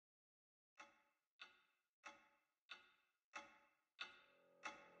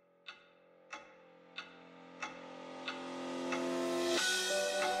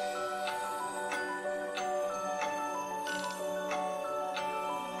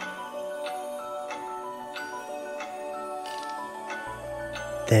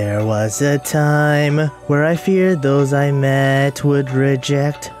There was a time where I feared those I met would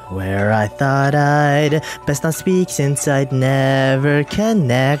reject, where I thought I'd best not speak since I'd never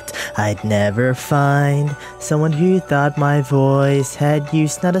connect. I'd never find someone who thought my voice had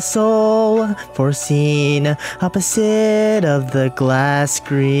use, not a soul foreseen, opposite of the glass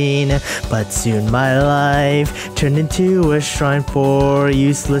screen. But soon my life turned into a shrine for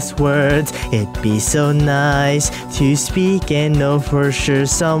useless words. It'd be so nice to speak and know for sure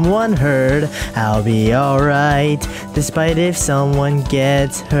someone heard. I'll be alright, despite if someone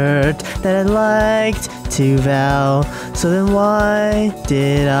gets hurt, that I liked to vow. So then why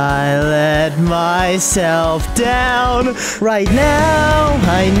did I let myself down? Right now,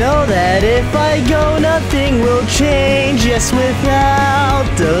 I know that if I go, nothing will change. Yes, without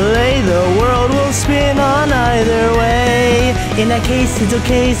delay, the world will spin on either way. In that case, it's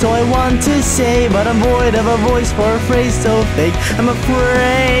okay, so I want to say, but I'm void of a voice for a phrase so fake. I'm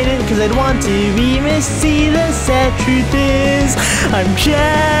afraid, cause I'd want to be missed. See, the sad truth is, I'm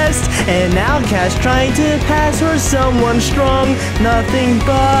just an outcast trying to pass for someone strong. Nothing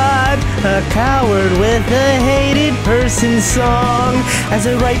but a coward with a hated person's song. As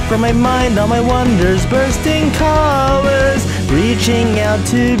I write from my mind, all my wonders bursting colors, reaching out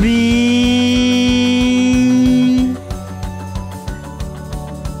to be.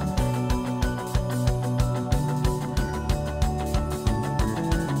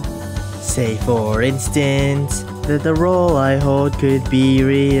 Say for instance that the role I hold could be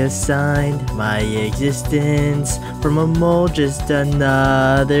reassigned. My existence from a mold, just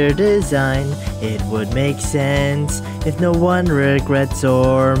another design. It would make sense if no one regrets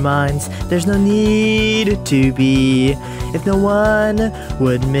or minds. There's no need to be if no one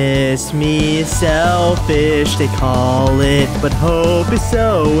would miss me. Selfish they call it, but hope is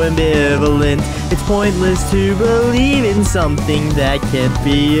so ambivalent. It's pointless to believe in something that can't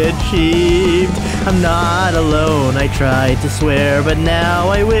be achieved. I'm not alone, I tried to swear, but now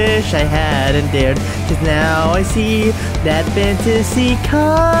I wish I hadn't dared. Cause now I see that fantasy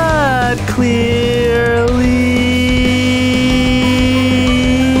cut clearly.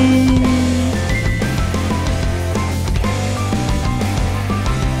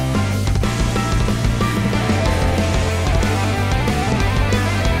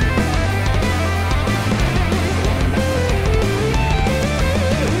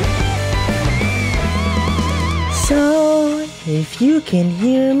 So, if you can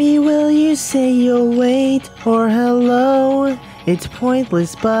hear me, will you say you'll wait or hello? It's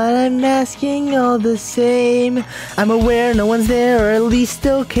pointless, but I'm asking all the same. I'm aware no one's there, or at least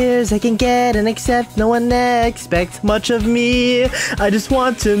still cares. I can get and accept, no one expects much of me. I just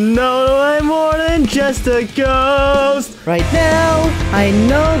want to know I'm more than just a ghost. Right now, I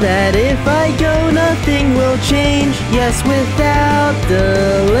know that if I go, nothing will change. Yes, without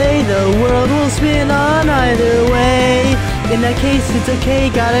delay, the world will spin on either way. In that case, it's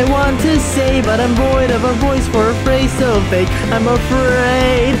okay, God, I want to say, but I'm void of a voice for a phrase so fake. I'm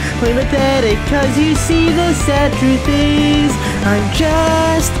afraid, play pathetic, cause you see the sad truth is, I'm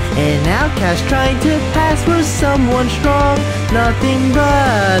just an outcast trying to pass for someone strong. Nothing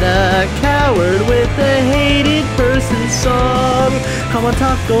but a coward with a hated person's song. Come on,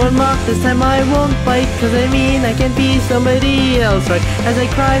 talk, go and mock, this time I won't bite, cause I mean I can be somebody else, right? As I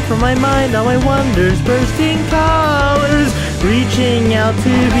cry from my mind, all my wonders bursting colors, reaching out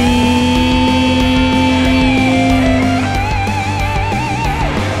to be.